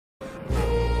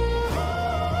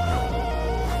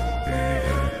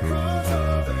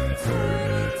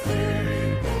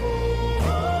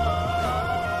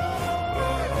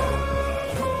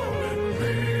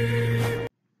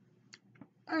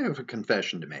have a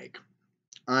confession to make.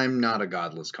 I'm not a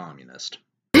godless communist.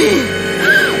 Gasp.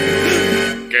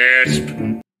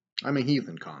 I'm a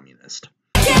heathen communist.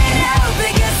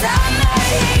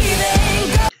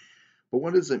 But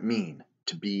what does it mean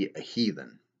to be a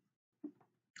heathen?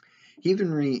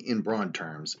 Heathenry, in broad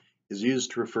terms, is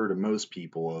used to refer to most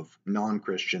people of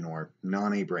non-Christian or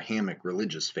non-Abrahamic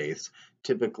religious faiths,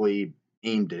 typically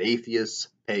aimed at atheists,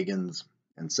 pagans,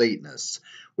 and Satanists,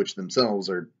 which themselves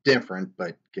are different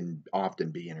but can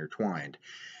often be intertwined.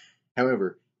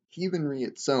 However, heathenry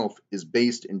itself is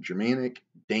based in Germanic,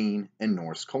 Dane, and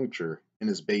Norse culture, and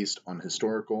is based on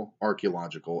historical,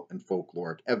 archaeological, and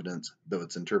folkloric evidence, though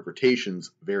its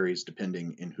interpretations varies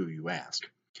depending on who you ask.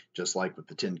 Just like with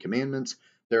the 10 Commandments,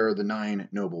 there are the 9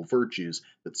 noble virtues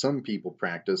that some people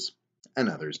practice and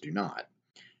others do not.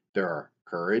 There are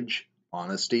courage,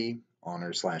 honesty,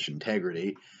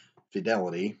 honor/integrity,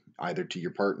 fidelity, either to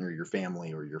your partner, your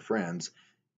family, or your friends,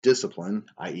 discipline,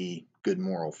 i.e. good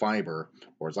moral fiber,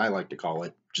 or as I like to call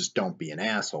it, just don't be an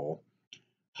asshole,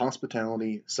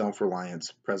 hospitality,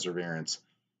 self-reliance, perseverance,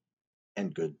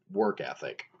 and good work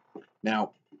ethic.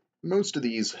 Now, most of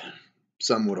these,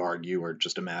 some would argue, are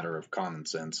just a matter of common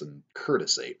sense and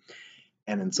courtesy.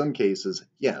 And in some cases,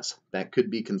 yes, that could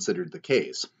be considered the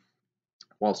case.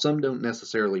 While some don't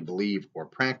necessarily believe or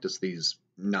practice these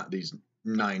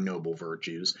 9 noble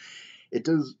virtues, it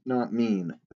does not mean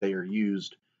that they are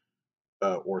used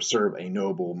or serve a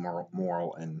noble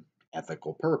moral and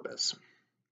ethical purpose.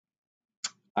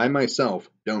 I myself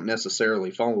don't necessarily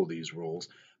follow these rules,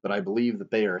 but I believe that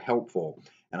they are helpful,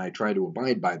 and I try to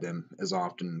abide by them as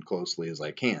often and closely as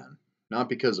I can, not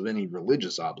because of any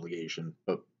religious obligation,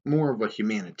 but more of a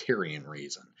humanitarian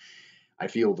reason. I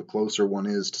feel the closer one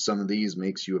is to some of these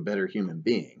makes you a better human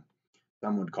being.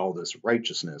 Some would call this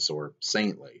righteousness or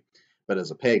saintly, but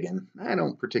as a pagan, I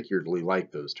don't particularly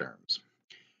like those terms.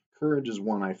 Courage is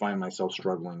one I find myself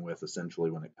struggling with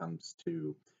especially when it comes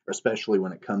to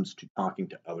talking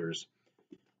to others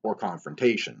or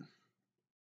confrontation.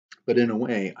 But in a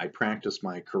way, I practice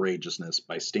my courageousness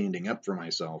by standing up for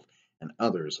myself and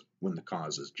others when the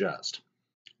cause is just.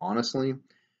 Honesty,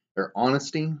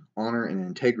 honor, and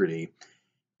integrity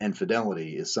and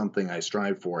fidelity is something I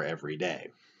strive for every day.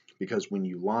 Because when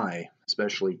you lie,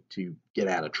 especially to get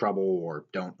out of trouble or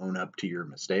don't own up to your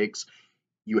mistakes,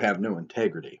 you have no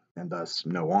integrity and thus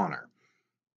no honor.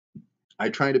 I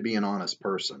try to be an honest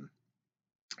person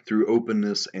through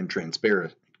openness and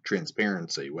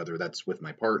transparency, whether that's with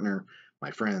my partner, my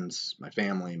friends, my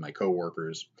family, my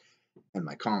coworkers, and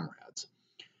my comrades.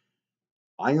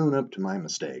 I own up to my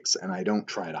mistakes and I don't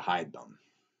try to hide them.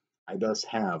 I thus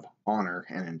have honor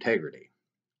and integrity.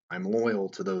 I'm loyal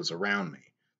to those around me,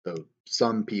 though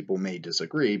some people may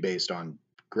disagree based on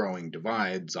growing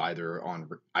divides, either on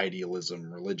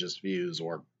idealism, religious views,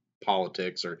 or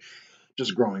politics, or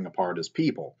just growing apart as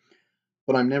people.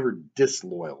 But I'm never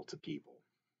disloyal to people.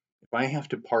 If I have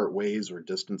to part ways or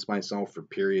distance myself for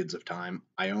periods of time,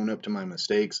 I own up to my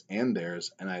mistakes and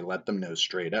theirs, and I let them know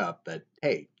straight up that,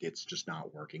 hey, it's just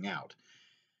not working out.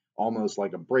 Almost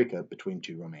like a breakup between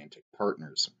 2 romantic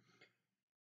partners.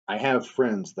 I have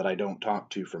friends that I don't talk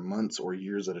to for months or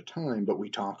years at a time, but we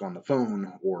talk on the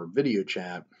phone or video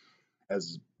chat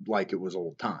as like it was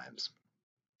old times.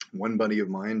 One buddy of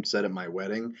mine said at my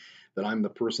wedding that I'm the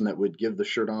person that would give the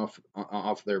shirt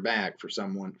off their back for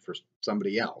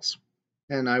somebody else,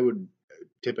 and I would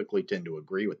typically tend to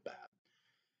agree with that.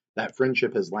 That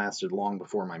friendship has lasted long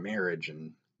before my marriage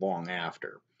and long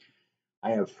after.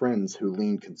 I have friends who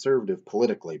lean conservative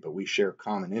politically, but we share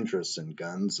common interests in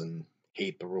guns and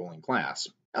hate the ruling class,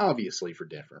 obviously for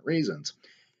different reasons.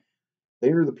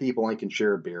 They are the people I can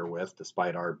share a beer with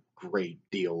despite our great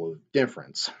deal of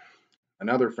difference.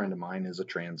 Another friend of mine is a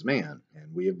trans man,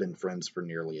 and we have been friends for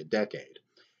nearly a decade.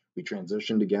 We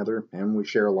transitioned together, and we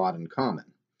share a lot in common.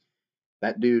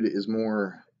 That dude is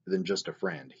more than just a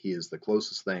friend. He is the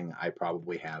closest thing I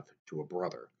probably have to a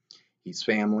brother. He's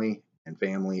family, and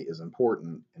family is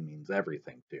important and means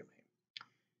everything to me.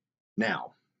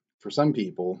 Now, for some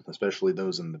people, especially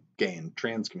those in the gay and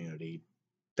trans community,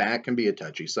 that can be a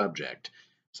touchy subject,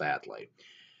 sadly,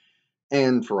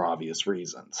 and for obvious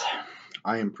reasons.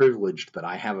 I am privileged that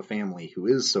I have a family who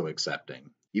is so accepting,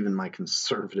 even my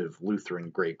conservative Lutheran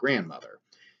great-grandmother.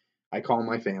 I call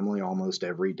my family almost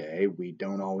every day. We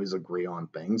don't always agree on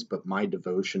things, but my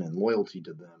devotion and loyalty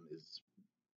to them is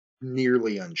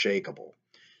nearly unshakable.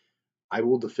 I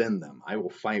will defend them. I will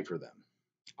fight for them.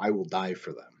 I will die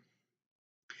for them.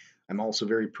 I'm also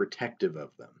very protective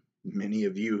of them. Many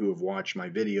of you who have watched my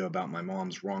video about my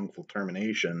mom's wrongful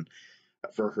termination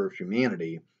for her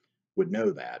humanity would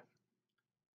know that.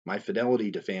 My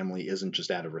fidelity to family isn't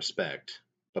just out of respect,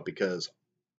 but because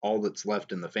all that's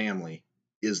left in the family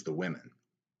is the women.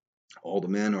 All the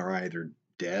men are either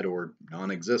dead or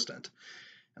non-existent.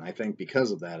 And I think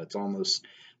because of that, it's almost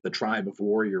the tribe of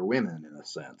warrior women in a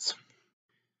sense.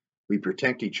 We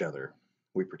protect each other.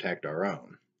 We protect our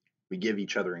own. We give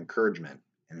each other encouragement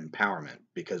and empowerment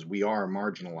because we are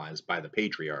marginalized by the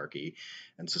patriarchy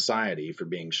and society for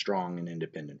being strong and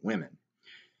independent women.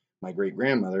 My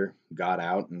great-grandmother got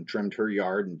out and trimmed her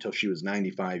yard until she was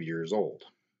 95 years old.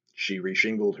 She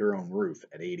reshingled her own roof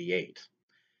at 88.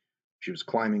 She was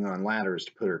climbing on ladders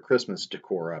to put her Christmas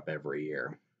decor up every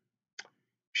year.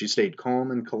 She stayed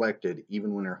calm and collected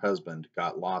even when her husband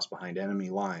got lost behind enemy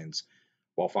lines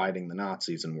while fighting the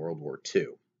Nazis in World War II.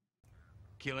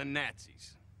 Killing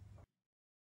Nazis.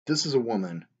 This is a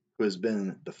woman who has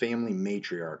been the family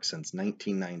matriarch since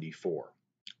 1994,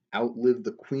 outlived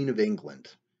the Queen of England,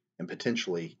 and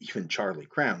potentially even Charlie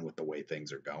Crown with the way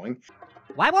things are going.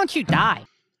 Why won't you die?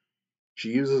 She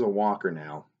uses a walker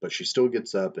now, but she still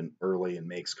gets up early and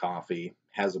makes coffee,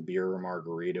 has a beer or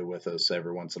margarita with us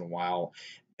every once in a while,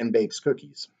 and bakes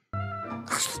cookies.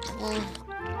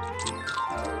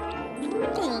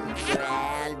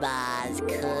 Grandma's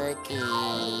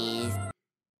cookies.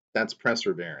 That's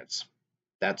perseverance.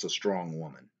 That's a strong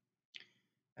woman.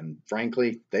 And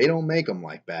frankly, they don't make them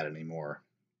like that anymore.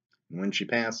 And when she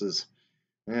passes,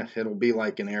 it'll be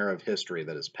like an era of history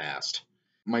that has passed.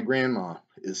 My grandma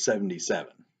is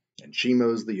 77, and she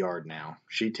mows the yard now.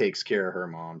 She takes care of her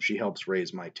mom. She helps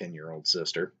raise my 10-year-old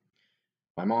sister.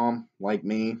 My mom, like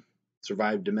me,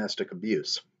 survived domestic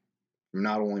abuse from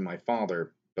not only my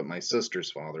father, but my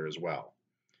sister's father as well.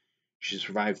 She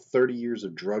survived 30 years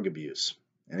of drug abuse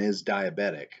and is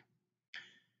diabetic.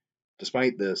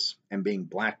 Despite this, and being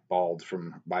blackballed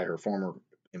by her former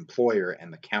employer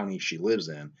and the county she lives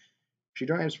in, she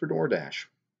drives for DoorDash,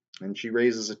 and she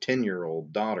raises a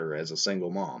 10-year-old daughter as a single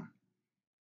mom.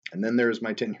 And then there's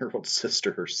my 10-year-old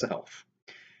sister herself,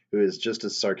 who is just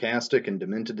as sarcastic and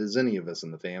demented as any of us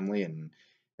in the family and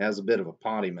has a bit of a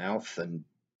potty mouth and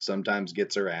sometimes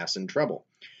gets her ass in trouble.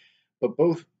 But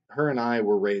both her and I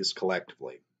were raised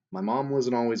collectively. My mom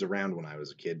wasn't always around when I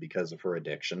was a kid because of her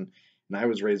addiction, and I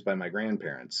was raised by my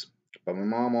grandparents, but my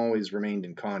mom always remained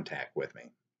in contact with me.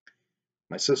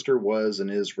 My sister was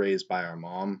and is raised by our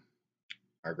mom,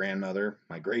 our grandmother,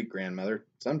 my great-grandmother,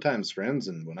 sometimes friends,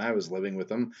 and when I was living with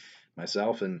them,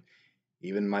 myself, and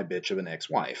even my bitch of an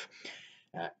ex-wife.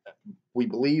 We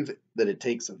believe that it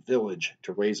takes a village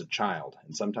to raise a child,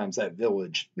 and sometimes that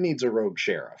village needs a rogue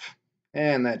sheriff,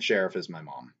 and that sheriff is my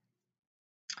mom.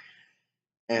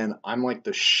 And I'm like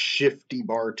the shifty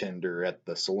bartender at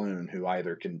the saloon who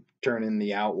either can turn in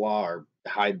the outlaw or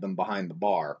hide them behind the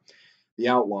bar. The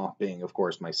outlaw being, of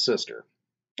course, my sister.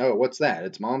 Oh, what's that?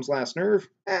 It's mom's last nerve?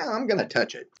 I'm gonna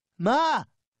touch it. Ma!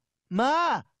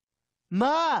 Ma!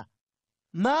 Ma!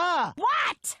 Ma!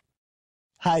 What?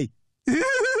 Hi.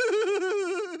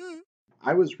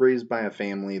 I was raised by a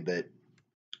family that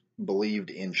believed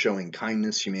in showing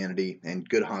kindness, humanity, and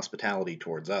good hospitality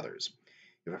towards others.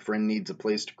 If a friend needs a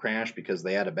place to crash because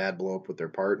they had a bad blow-up with their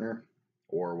partner,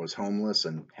 or was homeless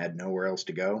and had nowhere else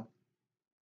to go,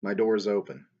 my door is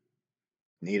open.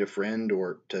 Need a friend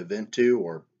or to vent to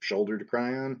or shoulder to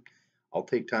cry on? I'll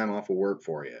take time off of work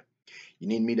for you. You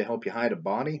need me to help you hide a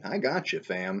body? I got you,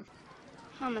 fam.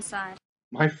 Homicide.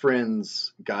 My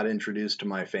friends got introduced to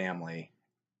my family,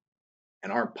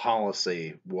 and our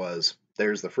policy was,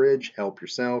 there's the fridge, help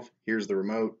yourself, here's the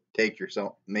remote, make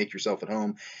yourself at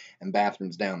home, and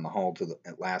bathrooms down the hall to the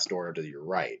last door to your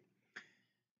right.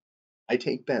 I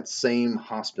take that same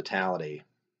hospitality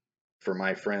for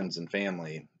my friends and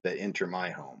family that enter my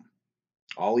home.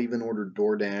 I'll even order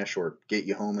DoorDash or get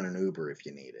you home in an Uber if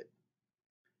you need it.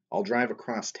 I'll drive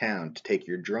across town to take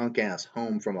your drunk ass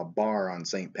home from a bar on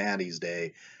St. Patty's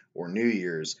Day or New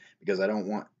Year's because I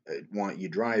don't want you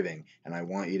driving and I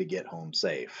want you to get home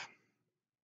safe.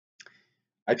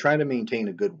 I try to maintain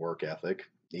a good work ethic,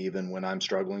 even when I'm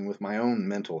struggling with my own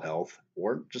mental health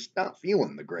or just not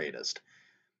feeling the greatest.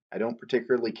 I don't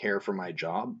particularly care for my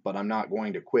job, but I'm not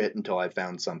going to quit until I've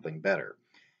found something better.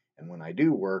 And when I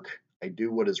do work, I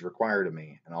do what is required of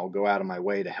me, and I'll go out of my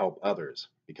way to help others,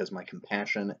 because my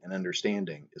compassion and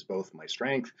understanding is both my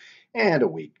strength and a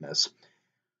weakness.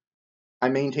 I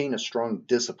maintain a strong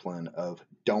discipline of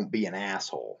don't be an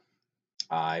asshole.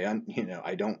 I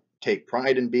don't take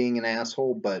pride in being an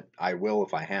asshole, but I will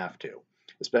if I have to,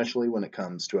 especially when it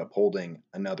comes to upholding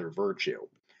another virtue.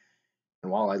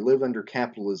 And while I live under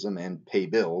capitalism and pay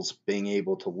bills, being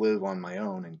able to live on my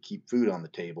own and keep food on the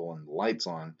table and the lights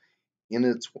on in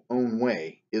its own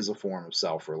way is a form of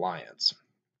self-reliance.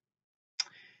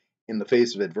 In the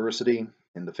face of adversity,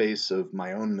 in the face of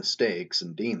my own mistakes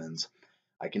and demons,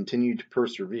 I continue to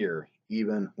persevere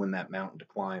even when that mountain to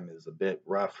climb is a bit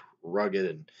rough, rugged,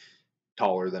 and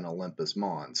taller than Olympus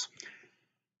Mons.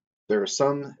 There are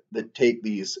some that take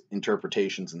these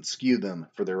interpretations and skew them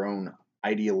for their own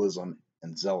idealism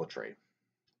and zealotry.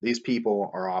 These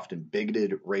people are often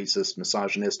bigoted, racist,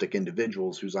 misogynistic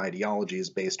individuals whose ideology is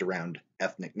based around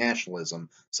ethnic nationalism,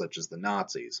 such as the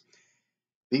Nazis.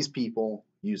 These people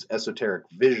use esoteric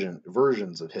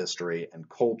versions of history and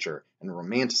culture and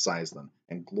romanticize them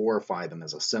and glorify them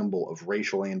as a symbol of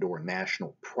racial and/or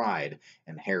national pride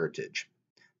and heritage.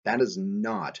 That is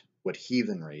not what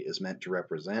heathenry is meant to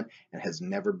represent and has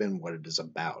never been what it is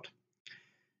about.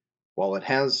 While it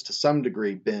has to some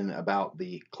degree been about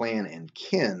the clan and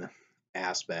kin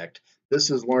aspect,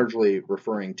 this is largely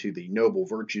referring to the noble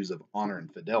virtues of honor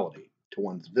and fidelity to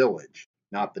one's village,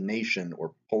 not the nation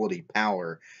or polity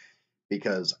power,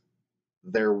 because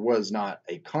there was not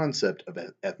a concept of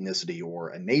ethnicity or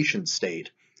a nation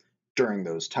state during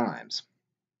those times.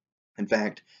 In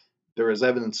fact, there is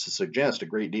evidence to suggest a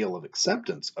great deal of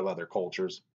acceptance of other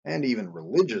cultures and even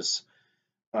religions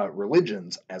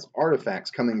as artifacts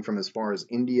coming from as far as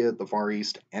India, the Far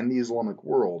East, and the Islamic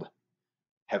world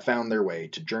have found their way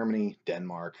to Germany,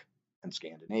 Denmark, and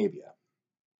Scandinavia.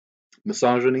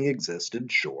 Misogyny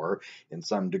existed, sure, in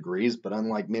some degrees, but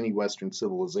unlike many Western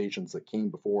civilizations that came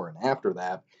before and after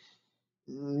that,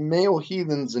 male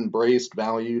heathens embraced,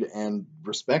 valued, and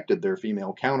respected their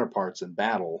female counterparts in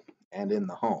battle and in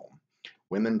the home.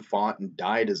 Women fought and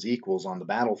died as equals on the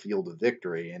battlefield of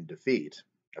victory and defeat,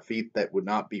 a feat that would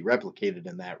not be replicated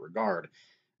in that regard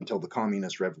until the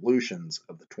communist revolutions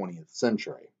of the 20th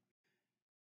century.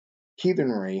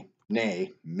 Heathenry,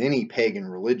 nay, many pagan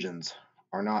religions,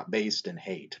 are not based in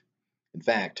hate. In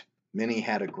fact, many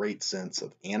had a great sense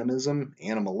of animism,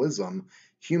 animalism,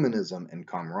 humanism, and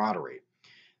camaraderie.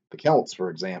 The Celts, for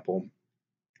example,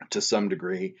 to some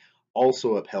degree,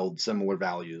 also upheld similar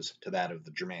values to that of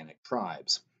the Germanic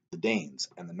tribes, the Danes,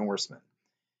 and the Norsemen.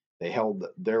 They held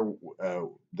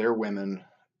their women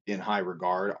in high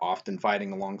regard, often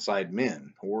fighting alongside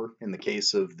men, or, in the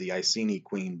case of the Iceni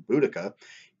queen Boudica,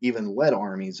 even led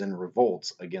armies in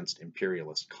revolts against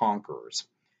imperialist conquerors.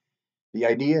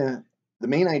 The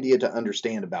main idea to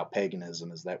understand about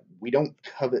paganism is that we don't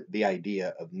covet the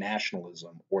idea of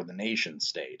nationalism or the nation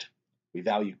state. We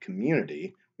value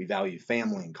community, we value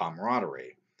family and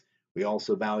camaraderie. We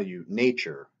also value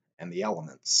nature and the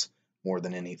elements more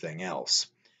than anything else.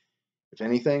 If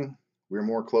anything, we're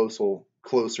more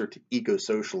closer to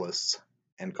eco-socialists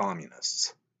and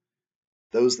communists.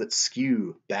 Those that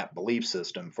skew that belief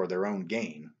system for their own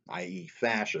gain, i.e.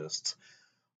 fascists,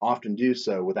 often do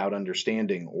so without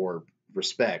understanding or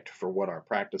respect for what our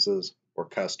practices or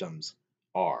customs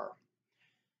are.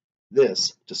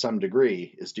 This, to some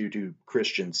degree, is due to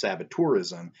Christian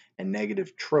saboteurism and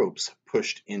negative tropes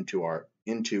pushed into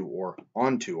or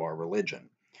onto our religion.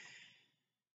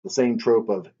 The same trope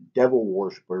of devil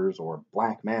worshippers or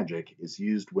black magic is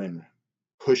used when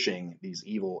pushing these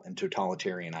evil and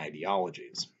totalitarian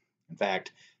ideologies. In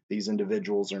fact, these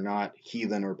individuals are not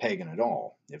heathen or pagan at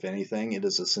all. If anything, it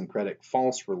is a syncretic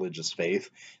false religious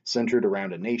faith centered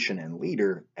around a nation and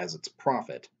leader as its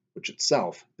prophet, which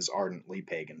itself is ardently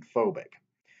pagan-phobic.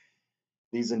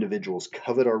 These individuals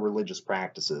covet our religious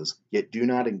practices, yet do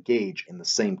not engage in the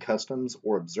same customs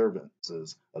or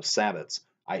observances of Sabbats,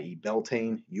 i.e.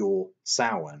 Beltane, Yule,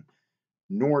 Samhain,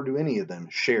 nor do any of them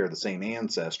share the same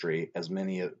ancestry as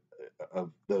many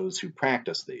of those who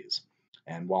practice these.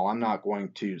 And while I'm not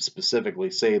going to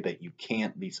specifically say that you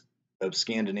can't be of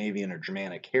Scandinavian or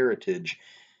Germanic heritage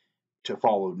to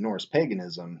follow Norse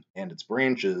paganism and its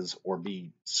branches, or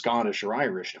be Scottish or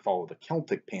Irish to follow the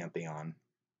Celtic pantheon,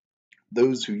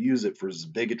 those who use it for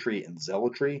bigotry and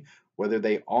zealotry, whether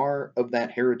they are of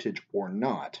that heritage or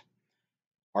not,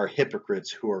 are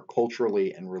hypocrites who are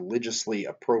culturally and religiously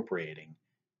appropriating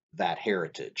that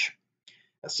heritage.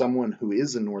 As someone who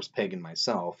is a Norse pagan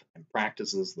myself and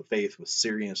practices the faith with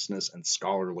seriousness and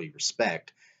scholarly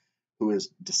respect, who is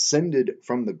descended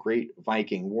from the great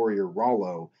Viking warrior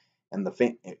Rollo and the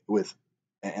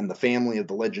family of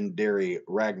the legendary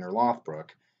Ragnar Lothbrok,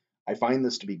 I find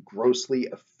this to be grossly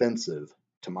offensive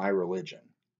to my religion,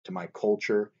 to my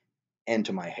culture, and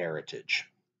to my heritage.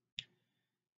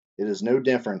 It is no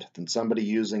different than somebody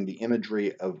using the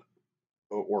imagery of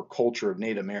or culture of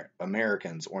Native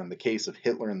Americans, or in the case of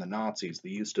Hitler and the Nazis,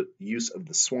 the use of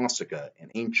the swastika,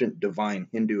 an ancient divine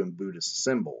Hindu and Buddhist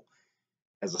symbol,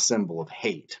 as a symbol of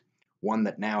hate, one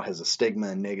that now has a stigma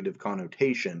and negative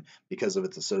connotation because of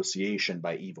its association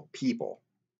by evil people.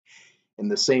 In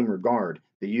the same regard,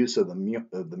 the use of the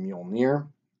Mjolnir,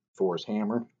 Thor's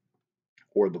hammer,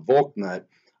 or the Volknut,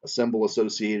 a symbol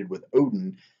associated with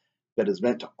Odin that is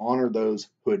meant to honor those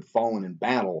who had fallen in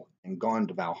battle and gone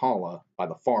to Valhalla by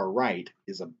the far right,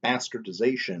 is a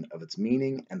bastardization of its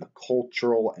meaning and the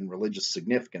cultural and religious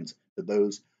significance to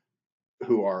those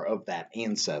who are of that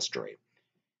ancestry.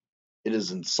 It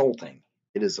is insulting,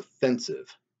 it is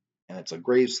offensive, and it's a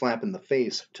grave slap in the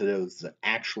face to those that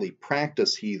actually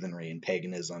practice heathenry and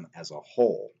paganism as a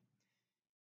whole.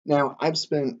 Now, I've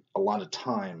spent a lot of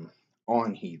time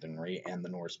on heathenry and the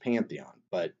Norse pantheon,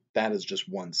 but that is just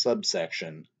one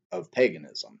subsection of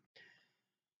paganism.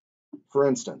 For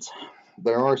instance,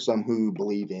 there are some who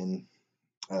believe in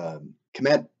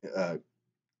Kemetism,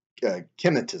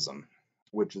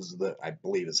 which is I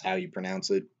believe is how you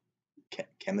pronounce it,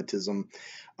 Kemetism,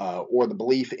 or the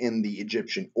belief in the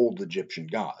old Egyptian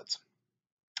gods.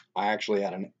 I actually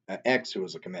had an ex who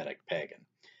was a Kemetic pagan,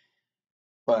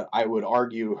 but I would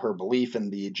argue her belief in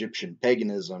the Egyptian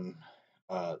paganism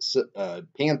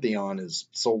pantheon is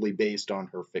solely based on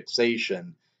her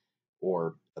fixation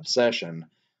or obsession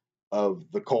of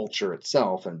the culture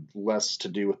itself and less to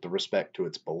do with the respect to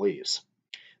its beliefs.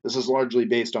 This is largely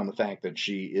based on the fact that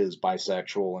she is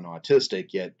bisexual and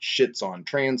autistic, yet shits on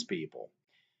trans people.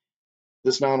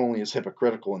 This not only is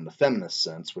hypocritical in the feminist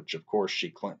sense, which of course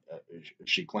she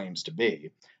claims to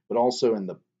be, but also in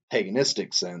the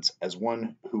paganistic sense, as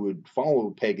one who would follow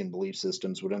pagan belief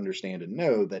systems would understand and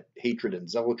know that hatred and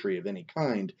zealotry of any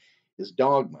kind is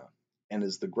dogma and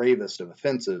is the gravest of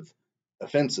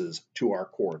offenses to our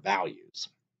core values.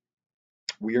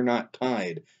 We are not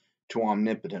tied to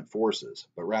omnipotent forces,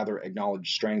 but rather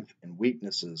acknowledge strength and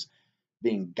weaknesses,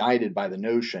 being guided by the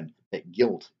notion that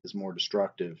guilt is more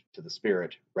destructive to the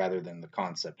spirit rather than the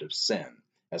concept of sin,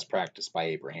 as practiced by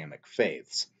Abrahamic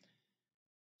faiths.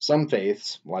 Some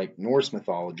faiths, like Norse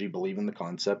mythology, believe in the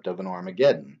concept of an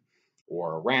Armageddon,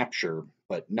 or a rapture,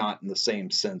 but not in the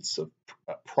same sense of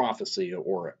prophecy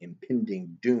or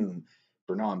impending doom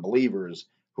for non-believers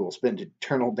who will spend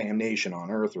eternal damnation on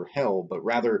earth or hell, but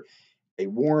rather a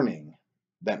warning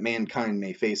that mankind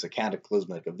may face a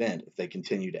cataclysmic event if they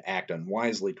continue to act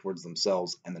unwisely towards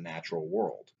themselves and the natural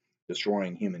world,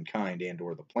 destroying humankind and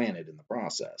or the planet in the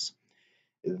process.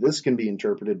 This can be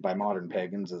interpreted by modern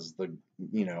pagans as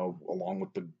along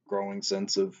with the growing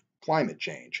sense of climate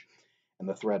change and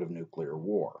the threat of nuclear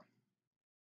war.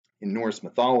 In Norse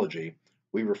mythology,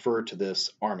 we refer to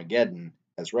this Armageddon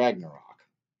as Ragnarok.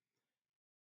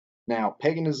 Now,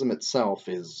 paganism itself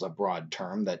is a broad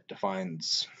term that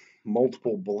defines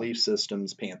multiple belief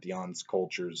systems, pantheons,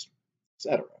 cultures,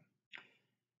 etc.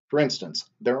 For instance,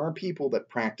 there are people that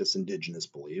practice indigenous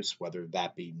beliefs, whether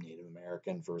that be Native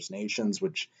American, First Nations,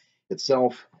 which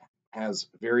itself has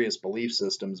various belief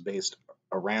systems based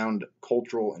around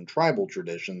cultural and tribal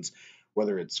traditions,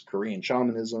 whether it's Korean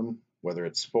shamanism, whether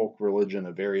it's folk religion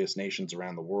of various nations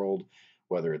around the world,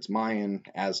 whether it's Mayan,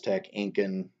 Aztec,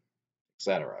 Incan,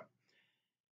 etc.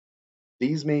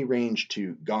 These may range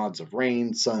to gods of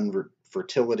rain, sun,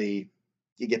 fertility.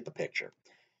 You get the picture.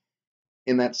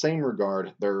 In that same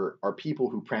regard, there are people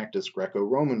who practice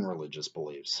Greco-Roman religious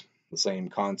beliefs. The same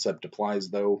concept applies,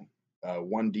 though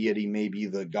one deity may be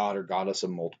the god or goddess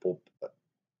of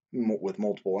with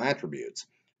multiple attributes.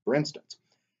 For instance,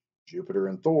 Jupiter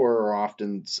and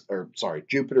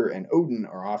Jupiter and Odin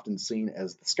are often seen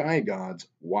as the sky gods,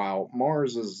 while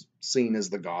Mars is seen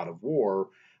as the god of war,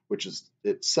 which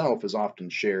itself is often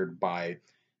shared by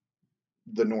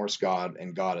the Norse god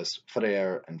and goddess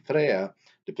Freyr and Freya,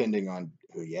 depending on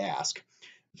who you ask.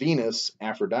 Venus,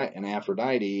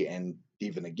 Aphrodite, and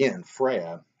even again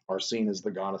Freya are seen as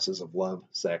the goddesses of love,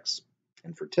 sex,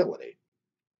 and fertility.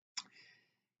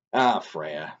 Ah,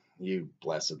 Freya, you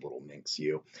blessed little minx,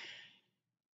 you.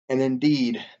 And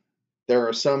indeed, there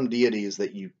are some deities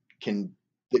that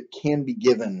can be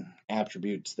given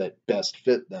attributes that best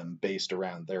fit them based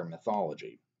around their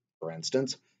mythology. For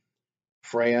instance,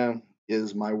 Freya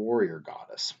is my warrior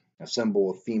goddess, a symbol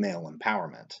of female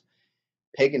empowerment.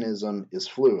 Paganism is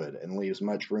fluid and leaves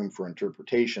much room for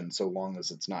interpretation so long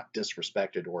as it's not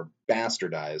disrespected or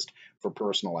bastardized for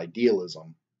personal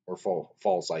idealism or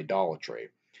false idolatry.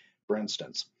 For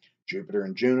instance, Jupiter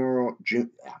and Juno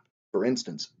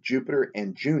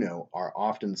are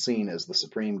often seen as the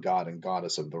supreme god and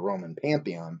goddess of the Roman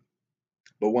pantheon,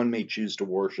 but one may choose to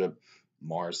worship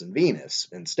Mars and Venus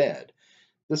instead.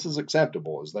 This is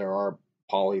acceptable, as there are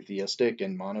polytheistic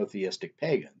and monotheistic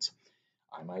pagans.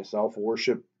 I myself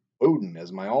worship Odin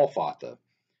as my Allfather,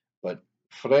 but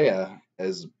Freya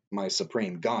as my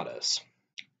supreme goddess.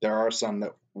 There are some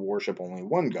that worship only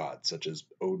one god, such as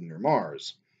Odin or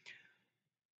Mars.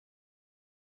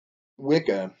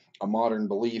 Wicca, a modern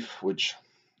belief which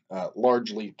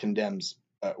largely concerns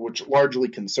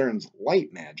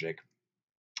light magic,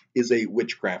 is a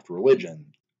witchcraft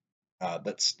religion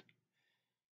that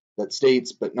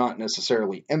states but not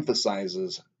necessarily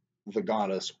emphasizes the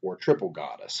goddess or triple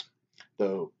goddess,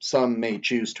 though some may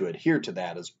choose to adhere to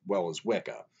that as well as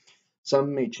Wicca.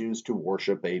 Some may choose to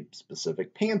worship a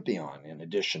specific pantheon in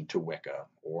addition to Wicca,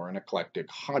 or an eclectic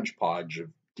hodgepodge of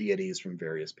deities from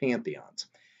various pantheons.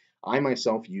 I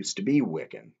myself used to be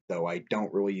Wiccan, though I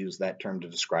don't really use that term to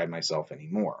describe myself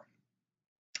anymore.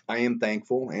 I am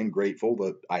thankful and grateful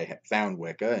that I found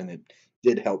Wicca, and it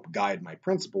did help guide my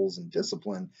principles and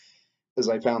discipline as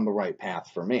I found the right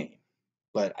path for me.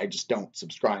 But I just don't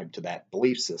subscribe to that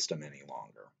belief system any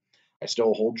longer. I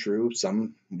still hold true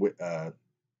some of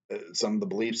the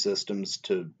belief systems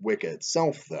to Wicca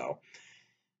itself, though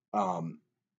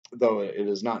it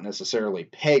is not necessarily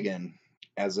pagan,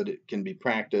 as it can be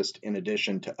practiced in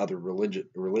addition to other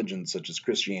religions such as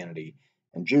Christianity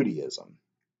and Judaism.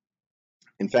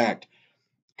 In fact,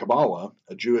 Kabbalah,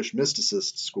 a Jewish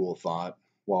mysticist school of thought,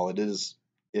 while it is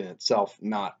in itself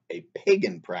not a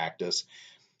pagan practice,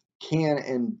 can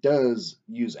and does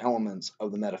use elements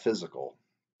of the metaphysical.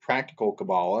 Practical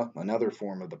Kabbalah, another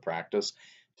form of the practice,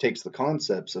 takes the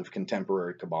concepts of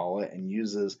contemporary Kabbalah and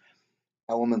uses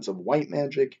elements of white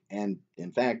magic, and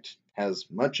in fact has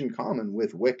much in common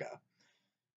with Wicca.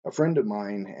 A friend of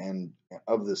mine and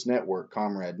of this network,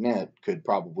 ComradeNet, could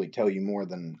probably tell you more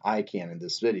than I can in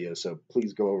this video, so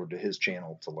please go over to his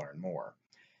channel to learn more.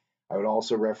 I would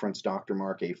also reference Dr.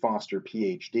 Mark A. Foster,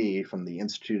 PhD, from the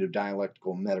Institute of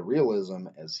Dialectical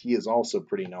Metarealism, as he is also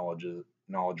pretty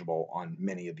knowledgeable on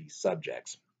many of these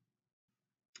subjects.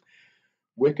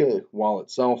 Wicca, while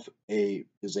itself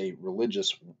is a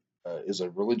religious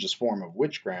form of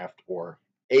witchcraft, or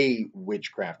a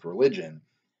witchcraft religion,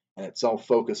 and itself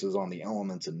focuses on the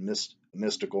elements in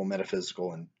mystical,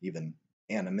 metaphysical, and even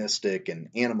animistic and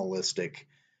animalistic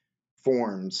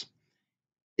forms,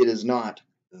 it is not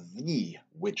the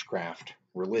witchcraft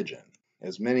religion,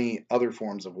 as many other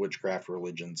forms of witchcraft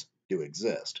religions do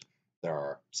exist. There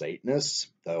are Satanists,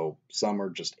 though some are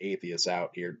just atheists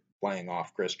out here playing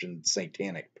off Christian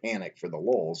satanic panic for the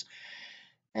lulz,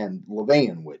 and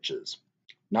Levian witches,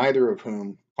 neither of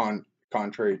whom,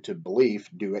 contrary to belief,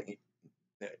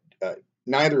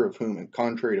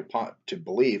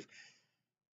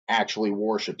 actually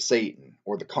worship Satan,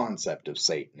 or the concept of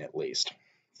Satan, at least,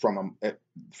 from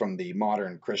the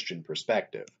modern Christian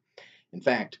perspective. In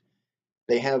fact,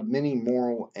 they have many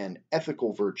moral and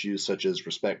ethical virtues such as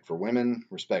respect for women,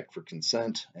 respect for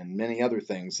consent, and many other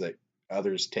things that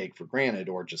others take for granted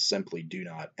or just simply do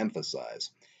not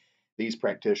emphasize. These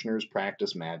practitioners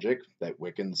practice magic that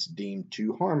Wiccans deem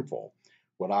too harmful,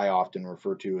 what I often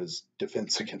refer to as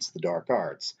defense against the dark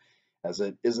arts, as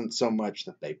it isn't so much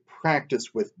that they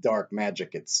practice with dark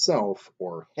magic itself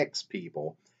or hex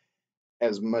people,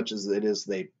 as much as it is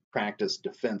they practice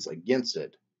defense against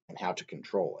it and how to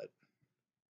control it.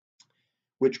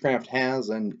 Witchcraft has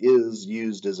and is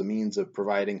used as a means of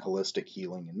providing holistic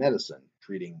healing and medicine,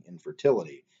 treating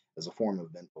infertility as a form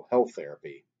of mental health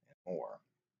therapy, and more.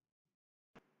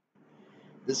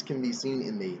 This can be seen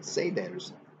in the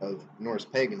Seiðrs of Norse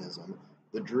paganism,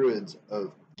 the Druids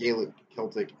of Gaelic,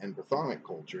 Celtic, and Brythonic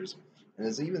cultures, and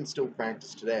is even still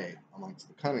practiced today amongst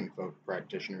the cunning folk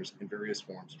practitioners in various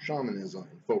forms of shamanism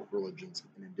and folk religions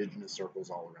in indigenous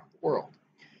circles all around the world.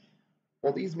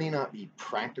 While these may not be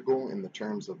practical in the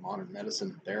terms of modern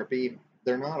medicine and therapy,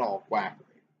 they're not all quackery.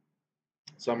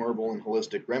 Some herbal and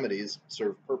holistic remedies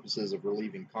serve purposes of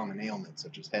relieving common ailments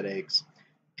such as headaches,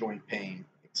 joint pain,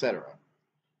 etc.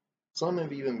 Some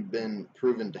have even been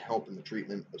proven to help in the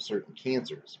treatment of certain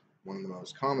cancers, one of the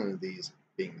most common of these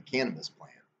being the cannabis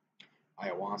plant.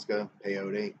 Ayahuasca,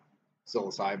 peyote,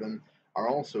 psilocybin are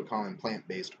also common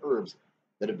plant-based herbs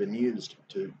that have been used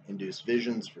to induce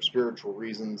visions for spiritual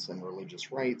reasons and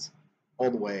religious rites, all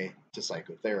the way to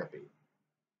psychotherapy.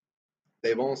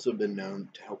 They've also been known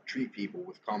to help treat people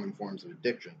with common forms of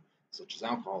addiction, such as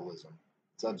alcoholism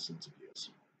and substance abuse.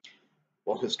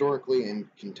 While historically and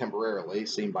contemporarily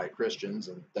seen by Christians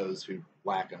and those who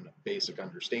lack a basic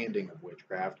understanding of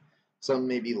witchcraft, some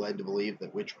may be led to believe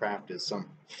that witchcraft is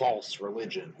some false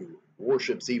religion who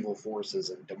worships evil forces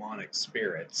and demonic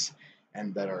spirits,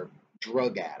 and that are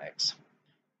drug addicts.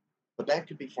 But that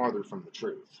could be farther from the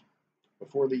truth.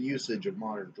 Before the usage of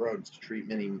modern drugs to treat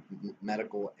many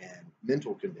medical and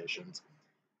mental conditions,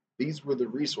 these were the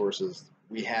resources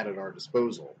we had at our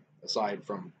disposal, aside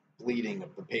from bleeding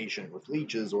of the patient with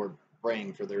leeches or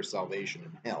praying for their salvation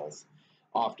and health,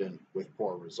 often with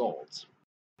poor results.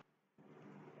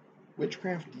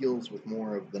 Witchcraft deals with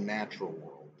more of the natural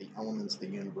world, the elements of the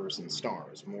universe and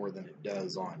stars, more than it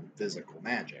does on physical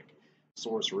magic.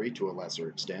 Sorcery, to a lesser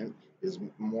extent, is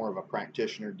more of a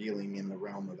practitioner dealing in the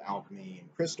realm of alchemy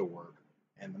and crystal work,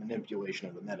 and the manipulation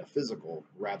of the metaphysical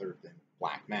rather than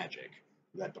black magic,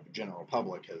 that the general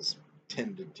public has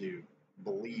tended to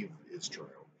believe is true.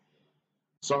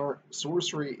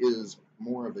 Sorcery is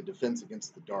more of a defense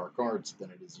against the dark arts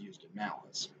than it is used in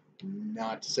malice.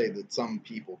 Not to say that some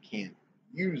people can't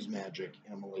use magic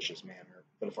in a malicious manner,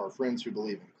 but if our friends who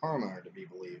believe in karma are to be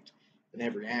believed, then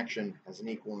every action has an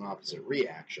equal and opposite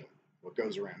reaction. What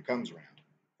goes around comes around.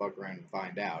 Fuck around and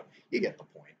find out. You get the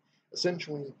point.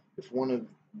 Essentially, if one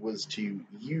was to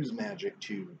use magic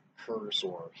to curse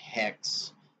or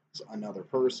hex another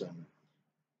person,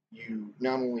 you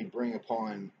not only bring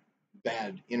upon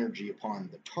bad energy upon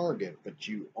the target, but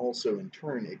you also in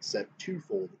turn accept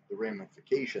twofold the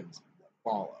ramifications that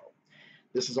follow.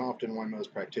 This is often why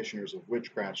most practitioners of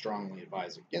witchcraft strongly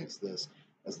advise against this,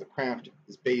 as the craft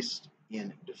is based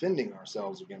in defending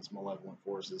ourselves against malevolent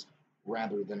forces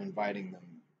rather than inviting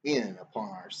them in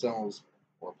upon ourselves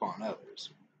or upon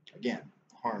others. Again,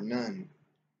 harm none,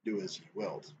 do as ye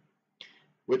wilt.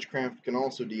 Witchcraft can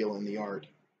also deal in the art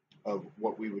of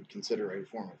what we would consider a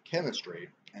form of chemistry,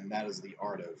 and that is the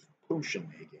art of potion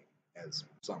making, as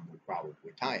some would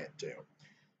probably tie it to,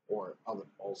 or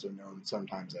also known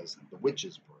sometimes as the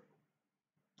witch's brew.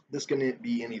 This can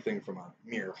be anything from a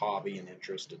mere hobby and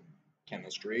interest in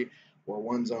chemistry, or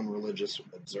one's own religious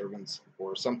observance,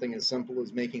 or something as simple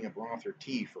as making a broth or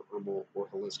tea for herbal or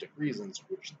holistic reasons,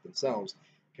 which themselves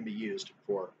can be used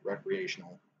for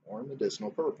recreational or medicinal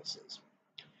purposes.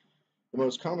 The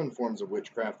most common forms of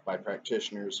witchcraft by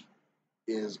practitioners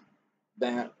is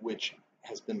that which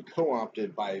has been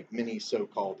co-opted by many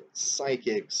so-called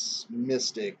psychics,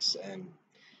 mystics, and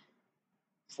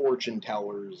fortune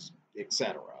tellers,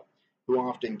 etc., who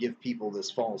often give people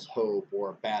this false hope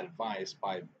or bad advice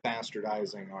by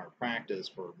bastardizing our practice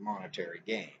for monetary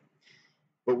gain.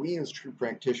 But we as true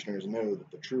practitioners know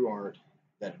that the true art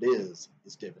that it is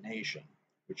divination,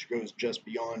 which goes just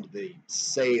beyond the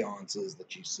seances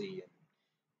that you see in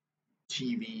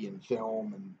TV and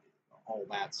film and all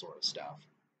that sort of stuff.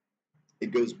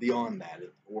 It goes beyond that,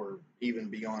 or even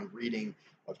beyond reading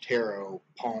of tarot,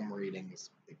 palm readings,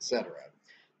 etc.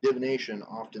 Divination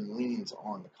often leans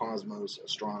on the cosmos,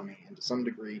 astronomy, and to some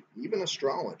degree, even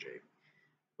astrology,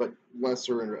 but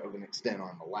lesser of an extent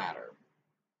on the latter.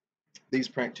 These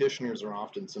practitioners are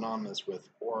often synonymous with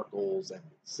oracles and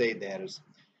Seiðrs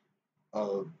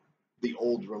of the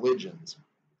old religions,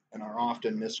 and are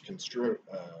often misconstrued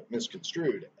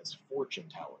as fortune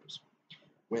tellers,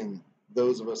 when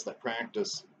those of us that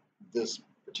practice this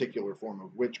particular form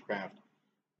of witchcraft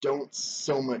don't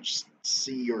so much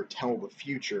see or tell the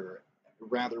future,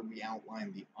 rather we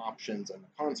outline the options and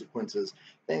the consequences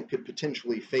that could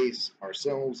potentially face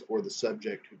ourselves or the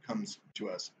subject who comes to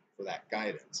us for that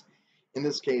guidance. In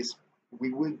this case,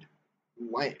 we would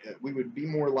be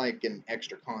more like an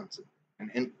extra conscience,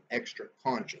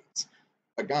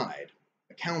 a guide,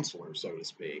 a counselor, so to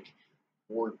speak,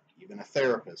 or even a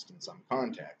therapist in some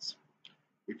contexts.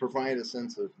 We provide a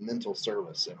sense of mental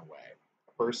service in a way,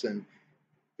 a person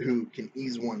who can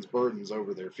ease one's burdens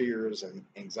over their fears and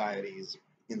anxieties,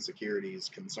 insecurities,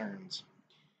 concerns,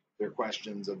 their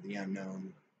questions of the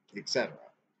unknown, etc.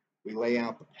 We lay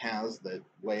out the paths that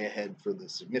lay ahead for the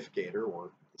significator,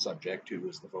 or the subject who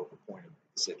is the focal point of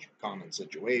the common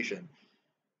situation,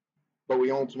 but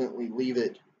we ultimately leave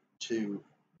it to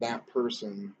that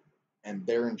person and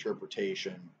their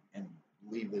interpretation and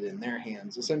leave it in their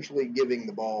hands, essentially giving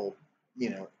the ball,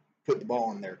 put the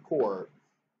ball in their court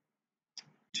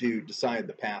to decide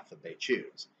the path that they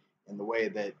choose, in the way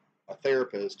that a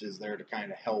therapist is there to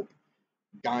kind of help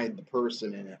guide the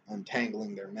person in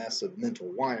untangling their mess of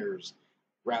mental wires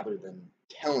rather than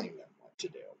telling them what to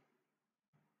do.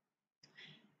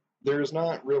 There is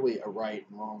not really a right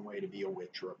and wrong way to be a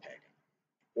witch or a pagan,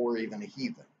 or even a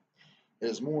heathen. It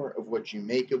is more of what you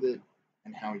make of it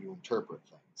and how you interpret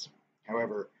things.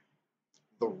 However,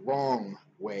 the wrong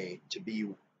way to be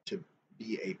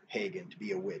a pagan, to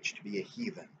be a witch, to be a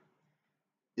heathen,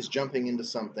 is jumping into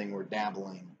something or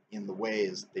dabbling in the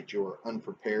ways that you're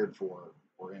unprepared for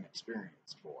or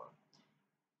inexperienced for.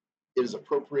 It is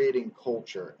appropriating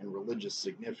culture and religious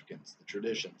significance, the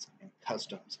traditions and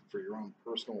customs for your own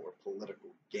personal or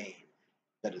political gain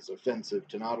that is offensive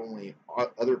to not only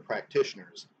other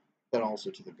practitioners, but also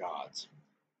to the gods.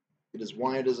 It is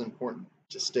why it is important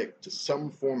to stick to some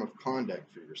form of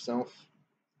conduct for yourself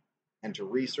and to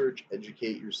research,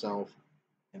 educate yourself,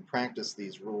 and practice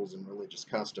these rules and religious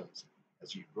customs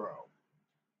as you grow.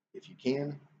 If you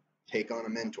can, take on a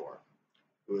mentor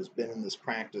who has been in this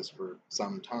practice for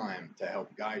some time to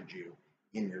help guide you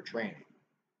in your training.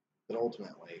 But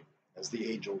ultimately, as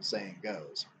the age-old saying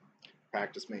goes,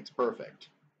 practice makes perfect,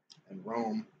 and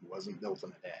Rome wasn't built in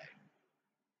a day.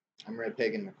 I'm Red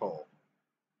Pagan Nicole,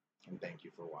 and thank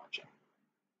you for watching.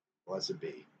 Blessed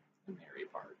be, and merry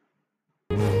part.